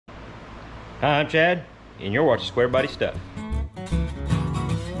Hi, I'm Chad, and you're watching Squarebody Stuff.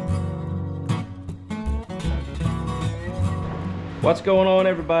 What's going on,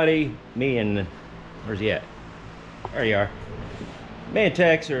 everybody? Where's he at? There you are. Me and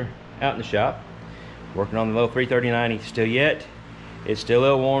Tex are out in the shop, working on the little 339 still yet. It's still a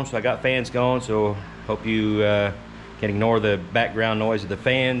little warm, so I got fans going, so hope you can ignore the background noise of the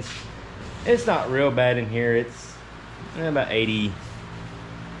fans. It's not real bad in here. It's about 87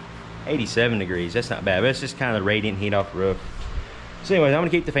 degrees. That's not bad, but it's just kind of the radiant heat off the roof. So anyways, I'm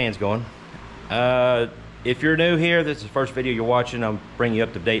gonna keep the fans going. If you're new here, this is the first video you're watching. I'll bring you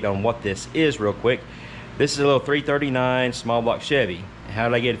up to date on what this is real quick. This is a little 339 small block Chevy. How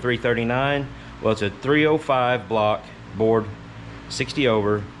did I get a 339? Well, it's a 305 block board, 60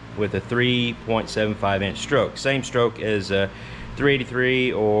 over, with a 3.75 inch stroke. Same stroke as a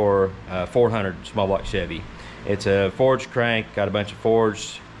 383 or 400 small block Chevy. It's a forged crank, got a bunch of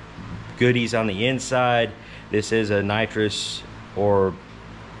forged goodies on the inside. This is a nitrous or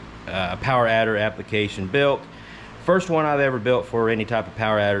power adder application built. First one I've ever built for any type of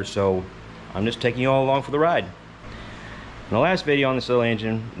power adder, so I'm just taking you all along for the ride. In the last video on this little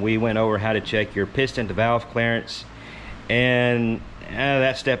engine, we went over how to check your piston to valve clearance, and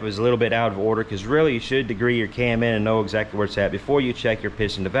that step was a little bit out of order, because really you should degree your cam in and know exactly where it's at before you check your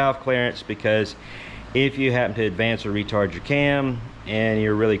piston to valve clearance, because if you happen to advance or retard your cam and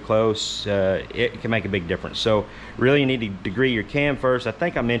you're really close, it can make a big difference. So really you need to degree your cam first. I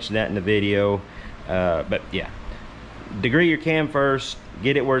think I mentioned that in the video, but yeah, degree your cam first,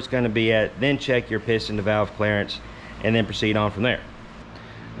 get it where it's going to be at, then check your piston to valve clearance, and then proceed on from there.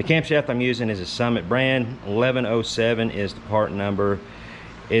 The camshaft I'm using is a Summit brand. 1107 is the part number.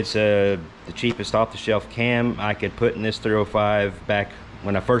 It's the cheapest off-the-shelf cam I could put in this 305 back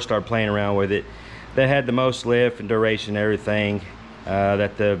when I first started playing around with it. That had the most lift and duration and everything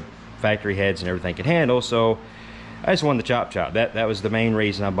that the factory heads and everything could handle. So I just wanted the chop. That was the main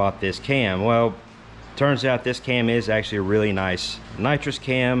reason I bought this cam. Well, turns out this cam is actually a really nice nitrous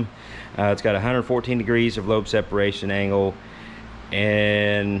cam. It's got 114 degrees of lobe separation angle,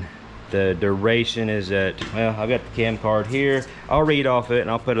 and the duration is at, well, I've got the cam card here. I'll read off it,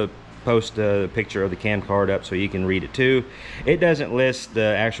 and I'll post a picture of the cam card up so you can read it too. It doesn't list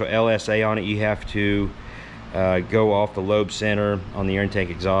the actual LSA on it. You have to go off the lobe center on the air intake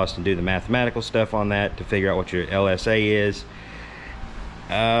exhaust and do the mathematical stuff on that to figure out what your LSA is.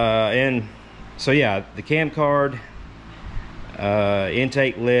 And so yeah, the cam card,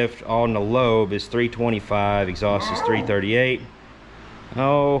 intake lift on the lobe is 325, exhaust is 338.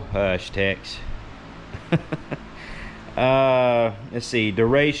 Oh, hush, Tex. Let's see,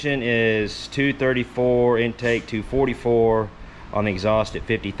 duration is 234, intake 244, on the exhaust at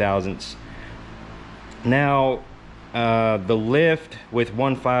 50 thousandths. Now the lift with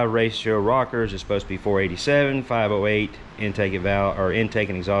 1:5 ratio rockers is supposed to be 487, 508 intake and valve, or intake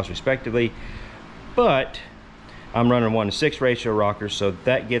and exhaust respectively, but I'm running 1:6 ratio rockers, so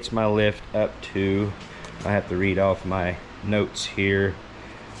that gets my lift up to, I have to read off my notes here,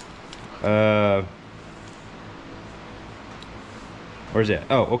 where's that?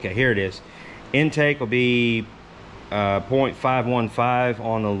 Oh, okay, here it is. Intake will be 0.515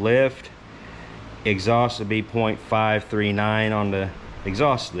 on the lift. Exhaust will be 0.539 on the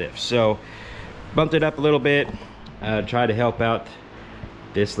exhaust lift. So bumped it up a little bit. Try to help out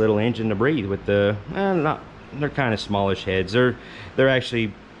this little engine to breathe with the they're kind of smallish heads. They're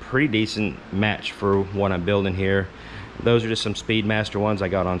actually pretty decent match for what I'm building here. Those are just some Speedmaster ones I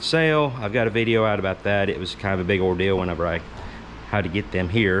got on sale. I've got a video out about that. It was kind of a big ordeal whenever I had to get them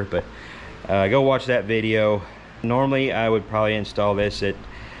here, but go watch that video. Normally I would probably install this at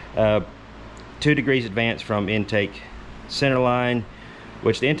 2 degrees advance from intake center line,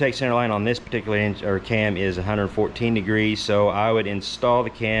 which the intake center line on this particular cam is 114 degrees. So I would install the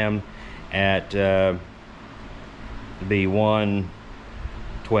cam at be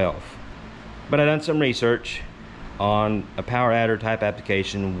 112. But I've done some research on a power adder type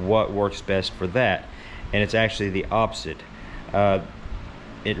application, what works best for that, and it's actually the opposite.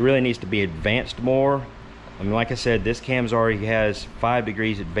 It really needs to be advanced more. I mean, like I said, this cam's already has 5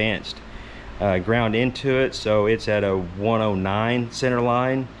 degrees advanced ground into it, so it's at a 109 center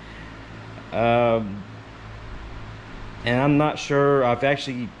line, and I'm not sure. I've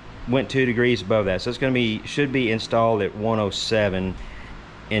actually went 2 degrees above that, so it's going to be, should be installed at 107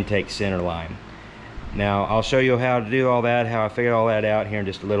 intake center line. Now I'll show you how to do all that, how I figured all that out here in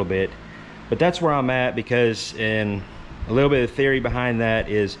just a little bit, but that's where I'm at, because in a little bit of theory behind that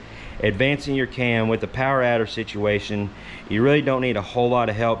is advancing your cam with the power adder situation. You really don't need a whole lot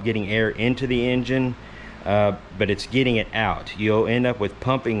of help getting air into the engine. but it's getting it out. You'll end up with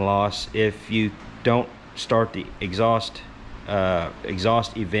pumping loss if you don't start the exhaust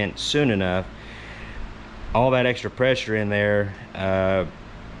event soon enough. All that extra pressure in there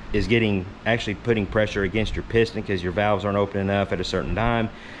is actually putting pressure against your piston because your valves aren't open enough at a certain time.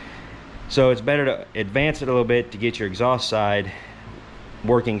 So it's better to advance it a little bit to get your exhaust side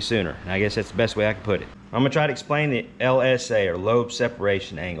working sooner. And I guess that's the best way I can put it. I'm gonna try to explain the LSA, or lobe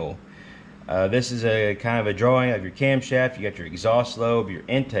separation angle. This is a kind of a drawing of your camshaft. You got your exhaust lobe, your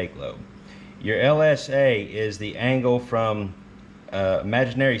intake lobe. Your LSA is the angle from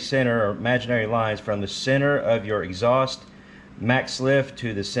imaginary center, or imaginary lines, from the center of your exhaust max lift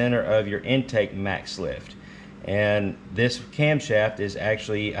to the center of your intake max lift. And this camshaft is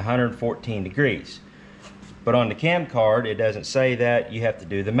actually 114 degrees. But on the cam card, it doesn't say that. You have to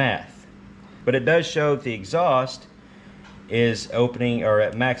do the math. But it does show that the exhaust is opening, or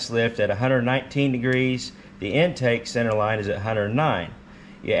at max lift, at 119 degrees. The intake center line is at 109.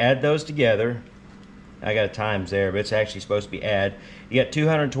 You add those together. I got a times there, but it's actually supposed to be add. You got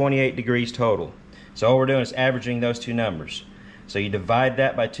 228 degrees total. So all we're doing is averaging those two numbers. So you divide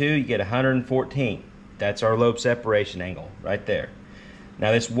that by 2, you get 114. That's our lobe separation angle right there.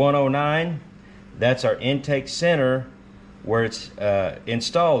 Now this 109, that's our intake center where it's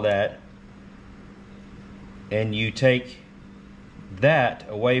installed at. And you take that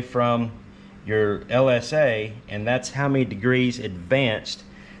away from your LSA, and that's how many degrees advanced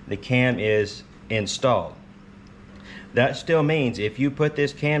the cam is installed. That still means if you put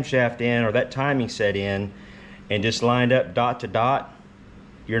this camshaft in, or that timing set in, and just lined up dot to dot,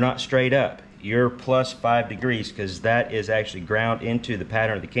 you're not straight up. You're plus 5 degrees, because that is actually ground into the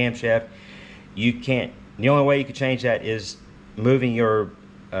pattern of the camshaft. You can't, the only way you can change that is moving your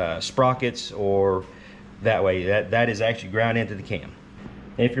sprockets, or that way. That is actually ground into the cam.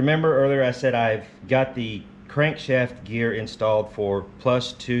 And if you remember earlier, I said I've got the crankshaft gear installed for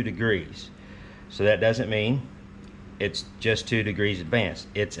plus 2 degrees. So that doesn't mean it's just 2 degrees advanced.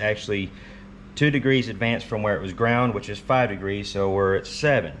 It's actually 2 degrees advanced from where it was ground, which is 5 degrees, so we're at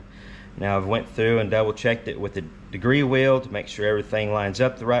 7. Now I've went through and double checked it with the degree wheel to make sure everything lines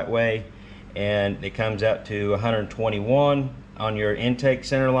up the right way, and it comes out to 121 on your intake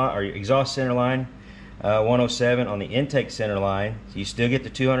center line, or your exhaust center line, 107 on the intake center line. So you still get the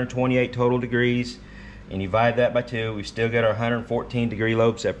 228 total degrees, and you divide that by 2, we still get our 114 degree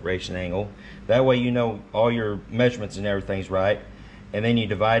lobe separation angle. That way you know all your measurements and everything's right. And then you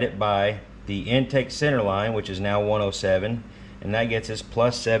divide it by the intake center line, which is now 107, and that gets us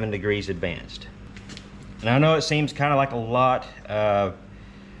plus 7 degrees advanced. And I know it seems kind of like a lot of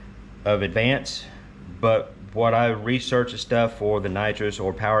advance, but what I researched the stuff for the nitrous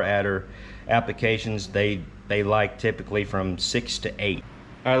or power adder applications, they like typically from 6 to 8.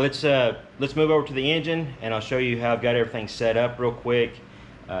 All right, let's move over to the engine, and I'll show you how I've got everything set up real quick.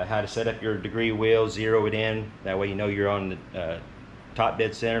 How to set up your degree wheel, zero it in. That way you know you're on the top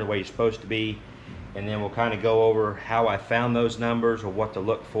dead center the way you're supposed to be. And then we'll kind of go over how I found those numbers, or what to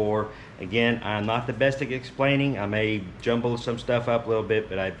look for. Again, I'm not the best at explaining. I may jumble some stuff up a little bit,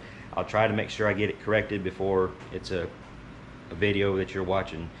 but I'll try to make sure I get it corrected before it's a video that you're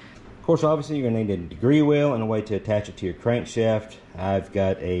watching. Of course, obviously you're going to need a degree wheel and a way to attach it to your crankshaft. I've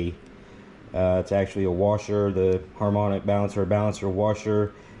got it's actually a washer, the harmonic balancer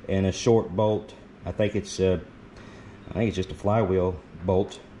washer, and a short bolt. I think it's just a flywheel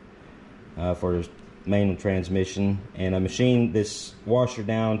bolt for manual transmission. And I machined this washer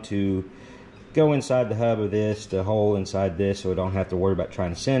down to go inside the hub of this, the hole inside this, so I don't have to worry about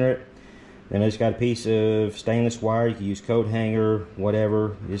trying to center it. Then I just got a piece of stainless wire. You can use coat hanger,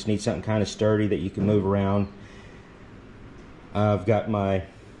 whatever. You just need something kind of sturdy that you can move around. I've got my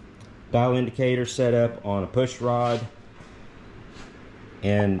dial indicator set up on a push rod,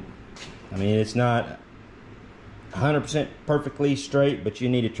 and I mean, it's not 100% perfectly straight, but you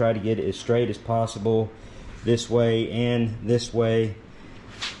need to try to get it as straight as possible, this way and this way.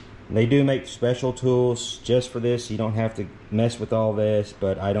 They do make special tools just for this. You don't have to mess with all this,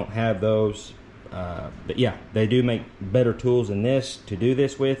 but I don't have those. But yeah, they do make better tools than this to do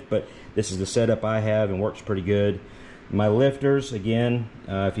this with, but this is the setup I have and works pretty good. My lifters, again,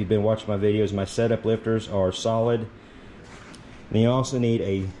 if you've been watching my videos, my setup lifters are solid. And you also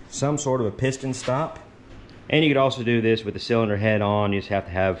need some sort of a piston stop. And you could also do this with the cylinder head on. You just have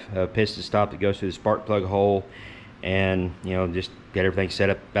to have a piston stop that goes through the spark plug hole, and just get everything set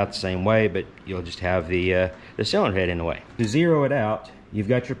up about the same way, but you'll just have the cylinder head in the way. To zero it out, you've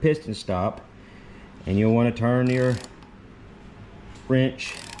got your piston stop, and you'll want to turn your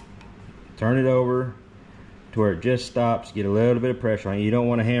wrench, turn it over to where it just stops, get a little bit of pressure on it. You don't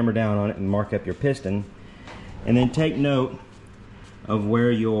want to hammer down on it and mark up your piston. And then take note of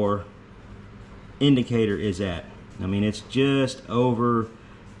where your indicator is at. I mean, it's just over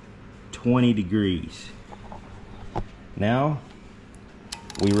 20 degrees. Now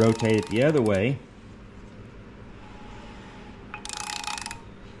we rotate it the other way.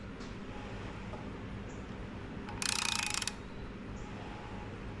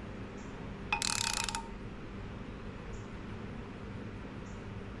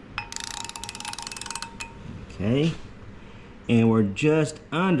 Okay, and we're just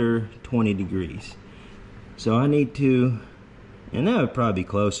under 20 degrees. So I need to, and that would probably be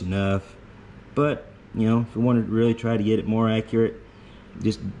close enough, but you know, if you want to really try to get it more accurate,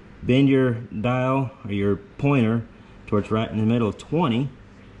 just bend your dial or your pointer towards right in the middle of 20.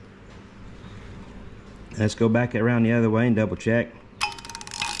 Let's go back around the other way and double check.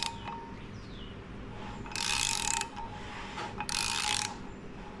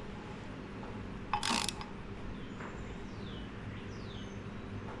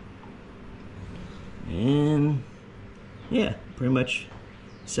 And yeah, pretty much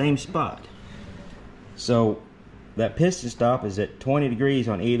same spot. So that piston stop is at 20 degrees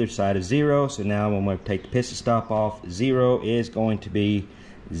on either side of 0. So now when we take the piston stop off, 0 is going to be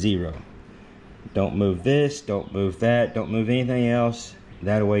 0. Don't move this, don't move that, don't move anything else.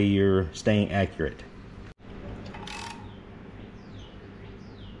 That way you're staying accurate.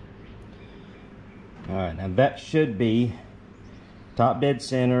 Alright, now that should be top dead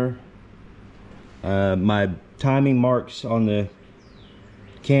center. My timing marks on the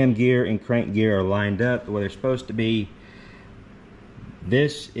cam gear and crank gear are lined up the way they're supposed to be.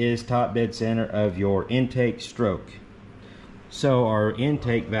 This is top dead center of your intake stroke. So our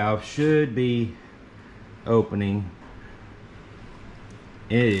intake valve should be opening.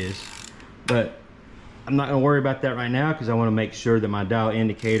 It is, but I'm not going to worry about that right now because I want to make sure that my dial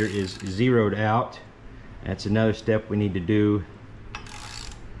indicator is zeroed out. That's another step we need to do.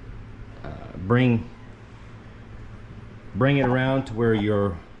 Bring it around to where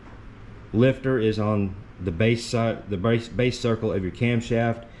your lifter is on the base side, the base circle of your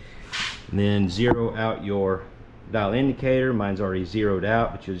camshaft, and then zero out your dial indicator. Mine's already zeroed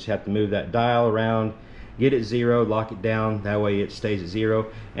out, but you just have to move that dial around, get it zeroed, lock it down, that way it stays at 0.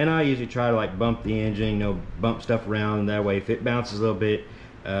 And I usually try to like bump the engine, you know, bump stuff around, that way if it bounces a little bit,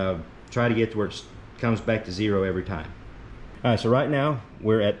 try to get to where it comes back to 0 every time. Alright, so right now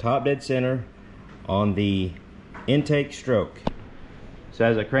we're at top dead center on the intake stroke. So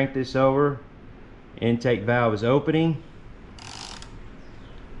as I crank this over, intake valve is opening.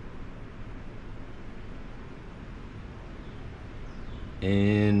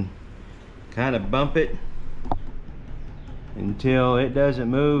 And kind of bump it until it doesn't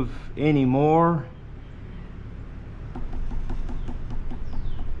move anymore.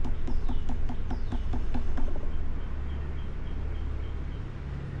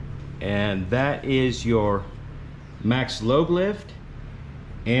 And that is your max load lift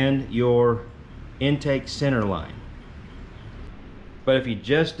and your intake center line. But if you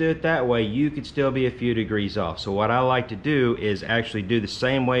just do it that way, you could still be a few degrees off. So what I like to do is actually do the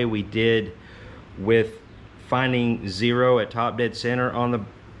same way we did with finding 0 at top dead center on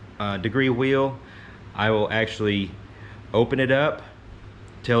the degree wheel. I will actually open it up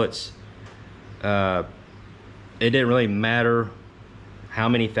till it's it didn't really matter how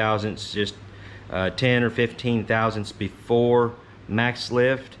many thousandths, just 10 or 15 thousandths before max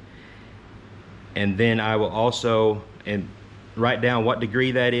lift. And then I will also write down what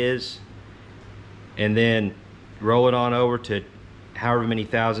degree that is, and then roll it on over to however many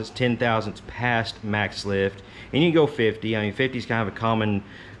thousandths, 10 thousandths past max lift. And you can go 50. I mean, 50 is kind of a common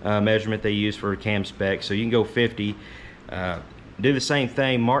measurement they use for cam spec, so you can go 50. Do the same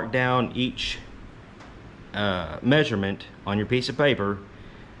thing, mark down each measurement on your piece of paper,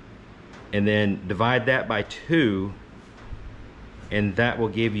 and then divide that by 2, and that will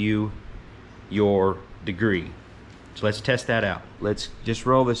give you your degree. So let's test that out. Let's just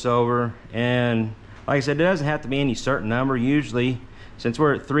roll this over, and like I said, it doesn't have to be any certain number. Usually, since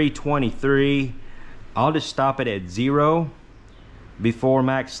we're at 323, I'll just stop it at 0 before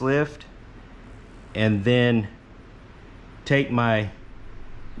max lift, and then take my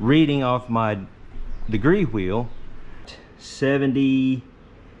reading off my degree wheel.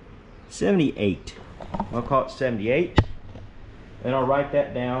 78. I'll call it 78, and I'll write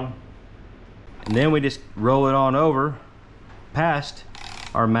that down. And then we just roll it on over past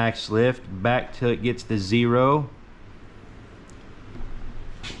our max lift back till it gets to 0.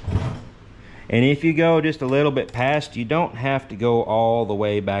 And if you go just a little bit past, you don't have to go all the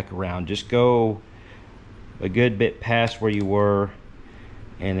way back around. Just go a good bit past where you were,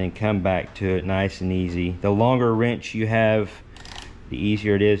 and then come back to it nice and easy. The longer wrench you have, the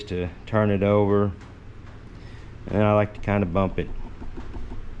easier it is to turn it over. And I like to kind of bump it.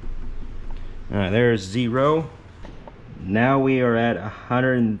 All right, there's 0. Now we are at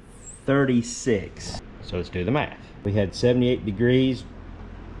 136. So let's do the math. We had 78 degrees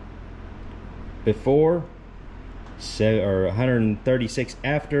before, or 136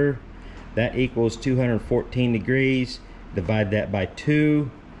 after. That equals 214 degrees. Divide that by 2,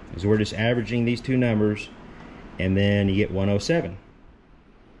 because we're just averaging these two numbers, and then you get 107.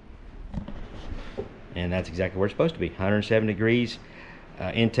 And that's exactly where it's supposed to be. 107 degrees.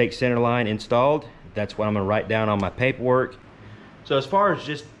 Intake center line installed. That's what I'm going to write down on my paperwork. So as far as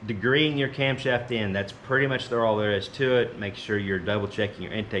just degreeing your camshaft in, that's pretty much all there is to it. Make sure you're double checking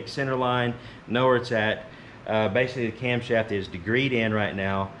your intake center line, know where it's at. Basically the camshaft is degreed in right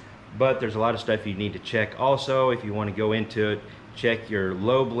now, but there's a lot of stuff you need to check also. If you want to go into it, check your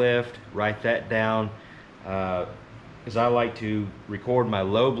lobe lift, write that down, because I like to record my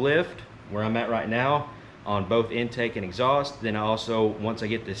lobe lift where I'm at right now on both intake and exhaust. Then I also, once I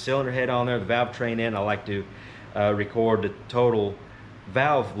get the cylinder head on there, the valve train in, I like to record the total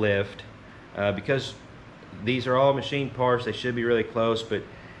valve lift, because these are all machine parts. They should be really close, but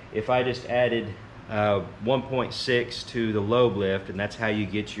if I just added 1.6 to the lobe lift, and that's how you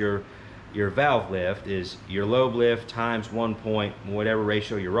get your valve lift, is your lobe lift times 1 point whatever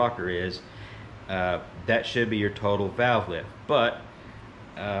ratio your rocker is, that should be your total valve lift. But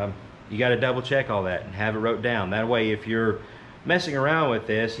you got to double check all that and have it wrote down. That way if you're messing around with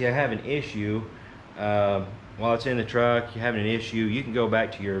this, you have an issue while it's in the truck, you're having an issue, you can go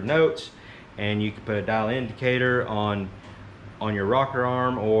back to your notes and you can put a dial indicator on your rocker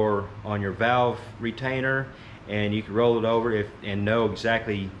arm or on your valve retainer, and you can roll it over and know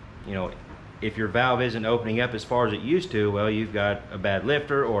exactly, you know, if your valve isn't opening up as far as it used to, well, you've got a bad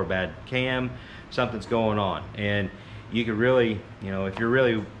lifter or a bad cam, something's going on. And you could really, you know, if you're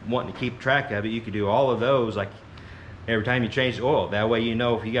really wanting to keep track of it, you could do all of those, like every time you change the oil. That way you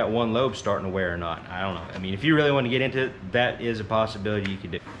know if you got one lobe starting to wear or not. I don't know. I mean, if you really want to get into it, that is a possibility you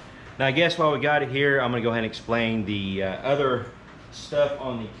could do. Now, I guess while we got it here, I'm going to go ahead and explain the other stuff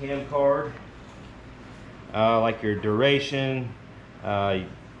on the cam card, like your duration,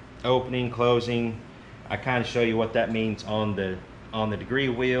 opening, closing. I kind of show you what that means on the degree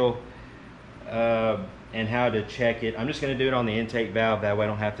wheel, and how to check it. I'm just going to do it on the intake valve, that way I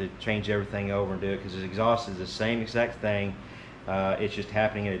don't have to change everything over and do it, because the exhaust is the same exact thing. It's just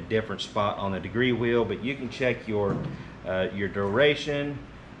happening at a different spot on the degree wheel. But you can check your duration,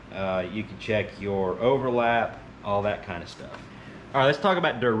 you can check your overlap, all that kind of stuff. All right, let's talk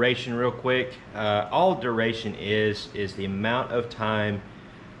about duration real quick. All duration is the amount of time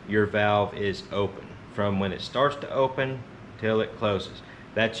your valve is open, from when it starts to open till it closes.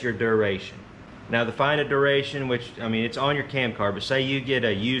 That's your duration. Now, to find a duration, which, I mean, it's on your cam card, but say you get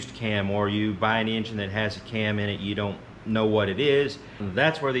a used cam or you buy an engine that has a cam in it, you don't know what it is,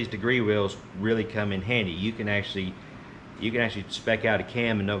 that's where these degree wheels really come in handy. You can actually spec out a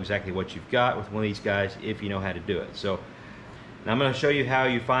cam and know exactly what you've got with one of these guys if you know how to do it. So now I'm going to show you how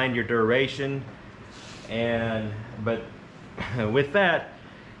you find your duration, but with that,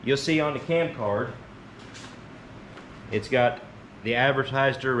 you'll see on the cam card, it's got the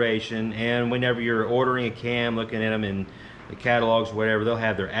advertised duration, and whenever you're ordering a cam, looking at them in the catalogs, whatever, they'll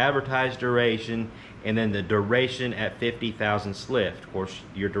have their advertised duration and then the duration at 50 thousandths lift. Of course,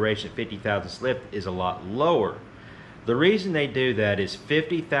 your duration at 50 thousandths lift is a lot lower. The reason they do that is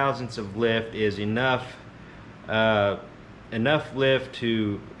 50 thousandths of lift is enough lift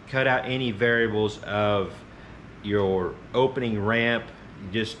to cut out any variables of your opening ramp.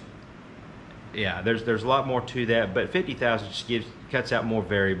 Just, yeah, there's a lot more to that, but 50 thousandths just cuts out more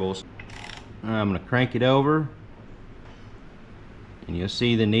variables. I'm going to crank it over, and you'll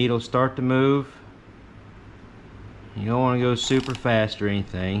see the needle start to move. You don't want to go super fast or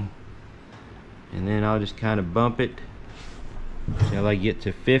anything, and then I'll just kind of bump it until I get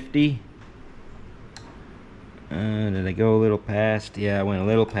to 50. Did I go a little past? Yeah, I went a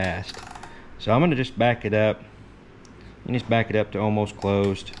little past. So I'm going to just back it up, and just back it up to almost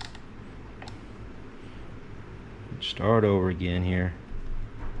closed. Start over again here.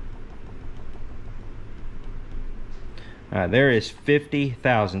 Alright, there is 50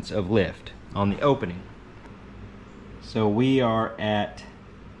 thousandths of lift on the opening. So we are at,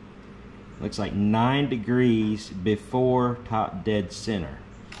 looks like 9 degrees before top dead center.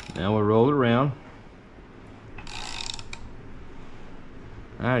 Now we'll roll it around.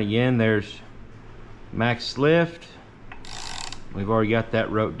 Alright, again, there's max lift. We've already got that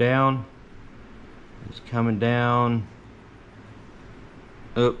wrote down. It's coming down.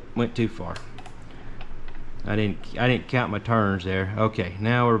 Oh, went too far. I didn't count my turns there. Okay,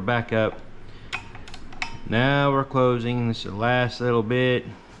 now we're back up. Now we're closing. This is the last little bit.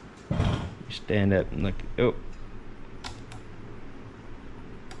 Stand up and look. Oh.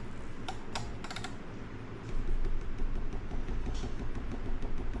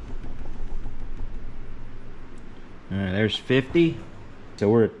 All right, there's 50. So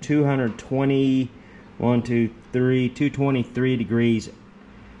we're at 223 degrees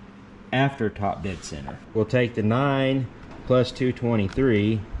after top dead center. We'll take the 9 plus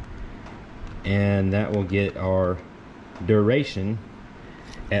 223, and that will get our duration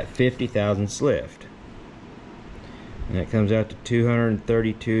at 50 thousandths lift. And that comes out to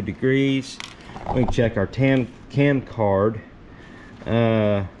 232 degrees. We can check our cam card.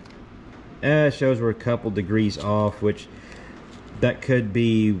 It shows we're a couple degrees off, which that could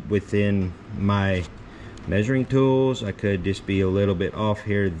be within my measuring tools. I could just be a little bit off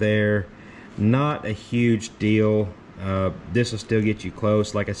here, there. Not a huge deal. This will still get you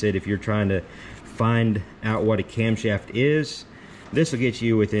close. Like I said, if you're trying to find out what a camshaft is, this will get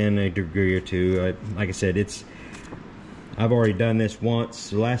you within a degree or two. Like I said, I've already done this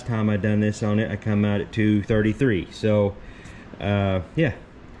once. The last time I done this on it, I come out at 233. So yeah,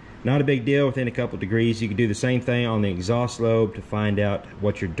 not a big deal. Within a couple degrees. You can do the same thing on the exhaust lobe to find out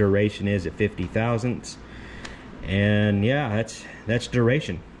what your duration is at 50 thousandths. And yeah, that's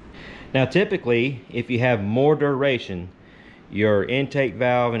duration. Now typically, if you have more duration, your intake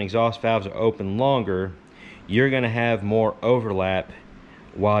valve and exhaust valves are open longer, you're going to have more overlap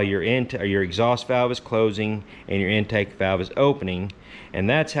while your exhaust valve is closing and your intake valve is opening. And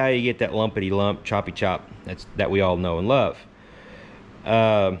that's how you get that lumpity lump, choppy chop that we all know and love.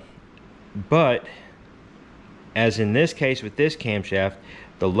 But as in this case with this camshaft,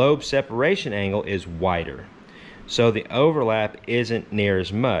 the lobe separation angle is wider, so the overlap isn't near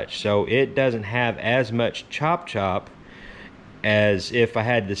as much, so it doesn't have as much chop as if I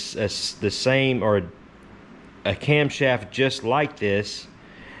had this the same, or a camshaft just like this,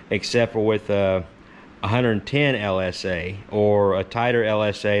 except for with a 110 LSA or a tighter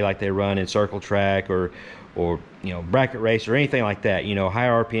LSA like they run in Circle Track or you know, Bracket Race or anything like that. You know, high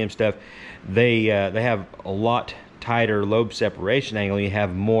RPM stuff. They have a lot tighter lobe separation angle. You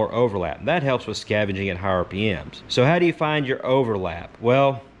have more overlap. That helps with scavenging at high RPMs. So how do you find your overlap?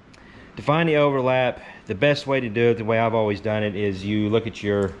 Well, to find the overlap, the best way to do it, the way I've always done it, is you look at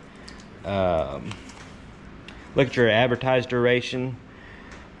your advertised duration,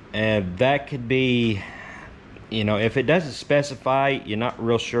 and that could be, you know, if it doesn't specify, you're not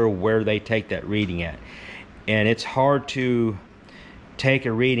real sure where they take that reading at, and it's hard to take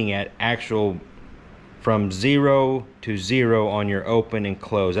a reading at actual from 0 to 0 on your open and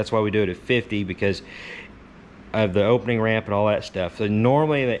close. That's why we do it at 50, because of the opening ramp and all that stuff. So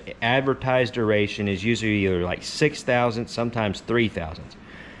normally the advertised duration is usually either like 6 thousandths, sometimes 3 thousandths,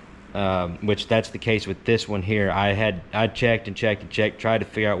 which that's the case with this one here. I checked and checked, tried to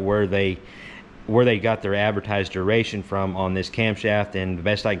figure out where they got their advertised duration from on this camshaft, and the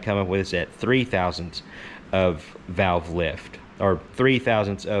best I can come up with is at 3 thousandths of valve lift, or 3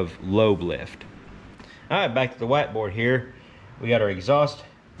 thousandths of lobe lift. All right, back to the whiteboard here. We got our exhaust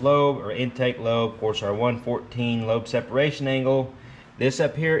lobe, or intake lobe, of course our 114 lobe separation angle. This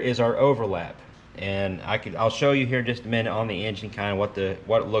up here is our overlap, and I'll show you here in just a minute on the engine kind of what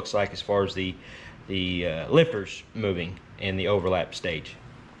it looks like as far as the lifters moving in the overlap stage.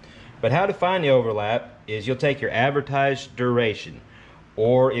 But how to find the overlap is you'll take your advertised duration,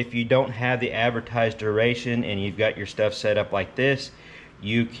 or if you don't have the advertised duration and you've got your stuff set up like this,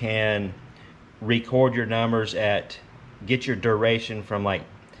 you can record your numbers get your duration from like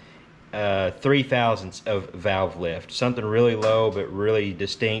 3 thousandths of valve lift, something really low but really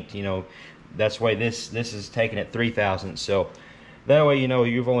distinct. You know, that's why this is taken at 3 thousandths, so that way you know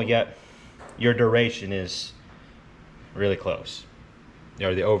you've only got your duration is really close,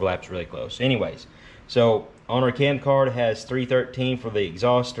 or the overlap's really close. Anyways, so on our cam card it has 313 for the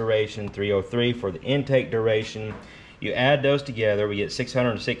exhaust duration, 303 for the intake duration. You add those together, we get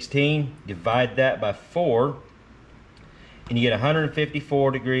 616. Divide that by 4, and you get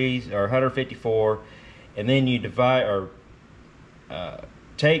 154 degrees, or 154. And then you divide, or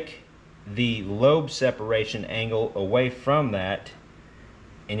take the lobe separation angle away from that,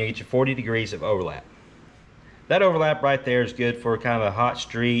 and you get your 40 degrees of overlap. That overlap right there is good for kind of a hot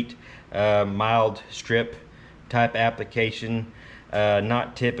street, mild strip type application.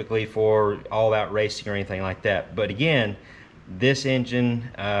 Not typically for all out racing or anything like that. But again, this engine,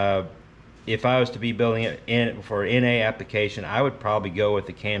 if I was to be building it for an NA application, I would probably go with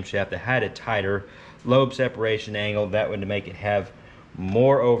the camshaft that had a tighter lobe separation angle. That would make it have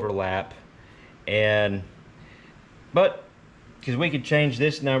more overlap. But because we could change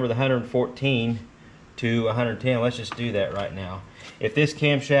this number, the 114, to 110. Let's just do that right now. If this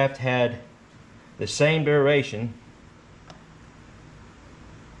camshaft had the same duration,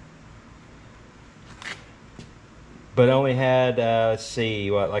 but only had, let's see,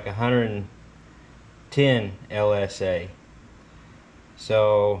 what, like 110 LSA.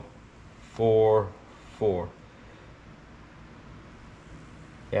 So 4.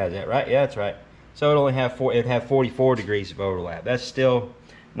 Yeah, is that right? Yeah, that's right. So it'd only have it'd have 44 degrees of overlap. That's still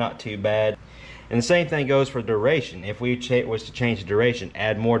not too bad. And the same thing goes for duration. If we was to change the duration,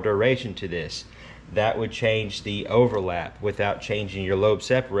 add more duration to this, that would change the overlap without changing your lobe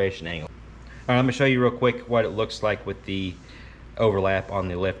separation angle. All right, I'm gonna show you real quick what it looks like with the overlap on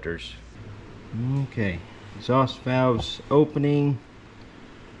the lifters. Okay, exhaust valves opening,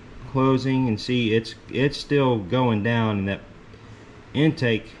 closing, and see it's still going down, and that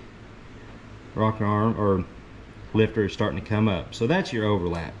intake rocker arm or lifter is starting to come up. So that's your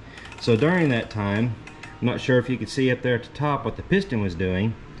overlap. So during that time, I'm not sure if you could see up there at the top what the piston was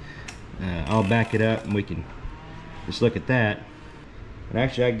doing. I'll back it up and we can just look at that. And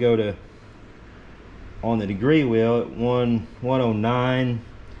actually I go to, on the degree wheel at 109,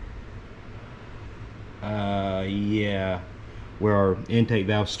 yeah, where our intake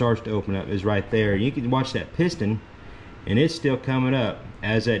valve starts to open up is right there. You can watch that piston and it's still coming up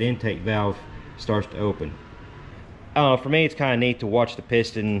as that intake valve starts to open. I don't know, for me it's kind of neat to watch the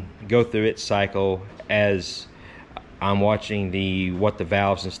piston go through its cycle as I'm watching what the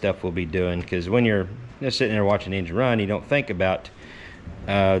valves and stuff will be doing, because when you're just sitting there watching the engine run, you don't think about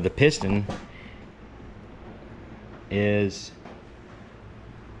the piston is,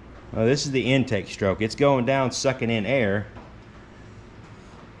 well, this is the intake stroke. It's going down, sucking in air,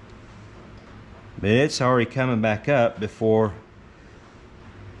 but it's already coming back up before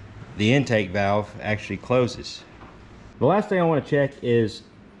the intake valve actually closes. The last thing I want to check is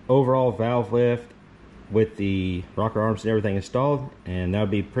overall valve lift with the rocker arms and everything installed, and that'll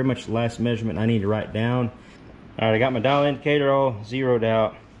be pretty much the last measurement I need to write down. All right, I got my dial indicator all zeroed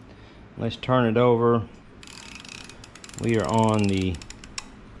out. Let's turn it over. We are on the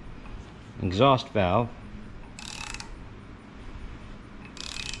exhaust valve.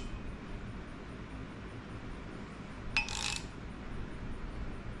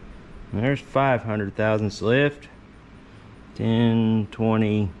 There's 500 thousandths lift. 10,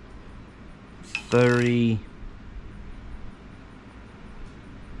 20, 30.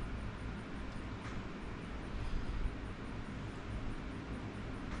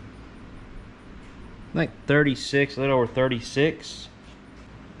 Like 36, a little over 36.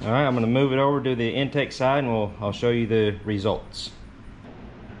 All right, I'm going to move it over to the intake side and I'll show you the results.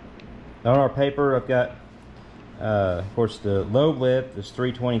 On our paper, I've got, of course, the lobe lift is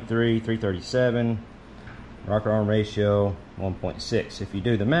 323, 337. Rocker arm ratio 1.6. If you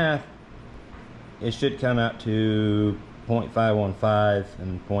do the math, it should come out to 0.515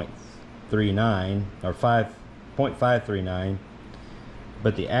 and 0.39 or 0.539,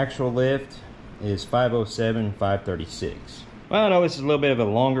 but the actual lift is 507, 536. Well, I know this is a little bit of a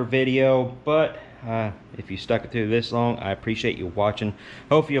longer video, but if you stuck it through this long, I appreciate you watching.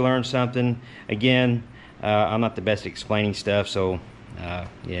 Hope you learned something. Again, I'm not the best at explaining stuff, so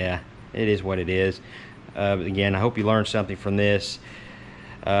yeah, it is what it is. Again, I hope you learned something from this.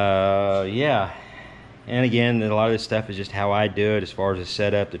 Yeah, and again, a lot of this stuff is just how I do it as far as the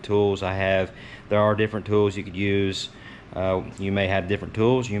setup, the tools I have. There are different tools you could use. You may have different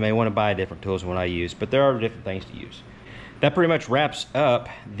tools. You may want to buy different tools than what I use, but there are different things to use. That pretty much wraps up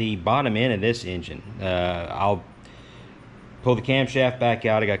the bottom end of this engine. I'll pull the camshaft back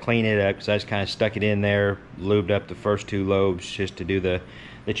out. I got to clean it up because I just kind of stuck it in there, lubed up the first two lobes just to do the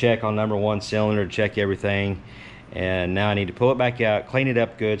check on number one cylinder, to check everything. And now I need to pull it back out, clean it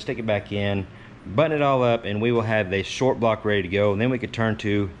up good, stick it back in, button it all up, and we will have the short block ready to go. And then we could turn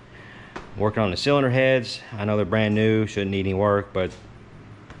to working on the cylinder heads. I know they're brand new, shouldn't need any work, but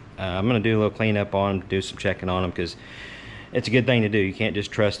I'm going to do a little cleanup on them, do some checking on them, because it's a good thing to do. You can't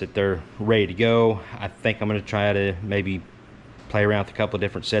just trust that they're ready to go. I think I'm going to try to maybe play around with a couple of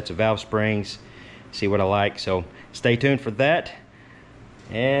different sets of valve springs, see what I like. So stay tuned for that.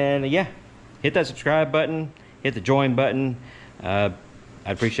 And yeah, hit that subscribe button, hit the join button. I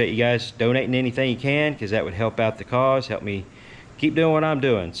appreciate you guys donating anything you can, because that would help out the cause, help me keep doing what I'm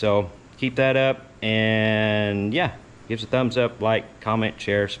doing. So keep that up, and yeah, give us a thumbs up, like, comment,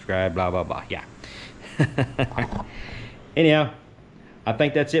 share, subscribe, blah blah blah. Yeah. Anyhow, I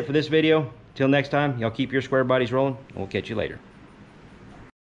think that's it for this video. Till next time, y'all keep your square bodies rolling, and we'll catch you later.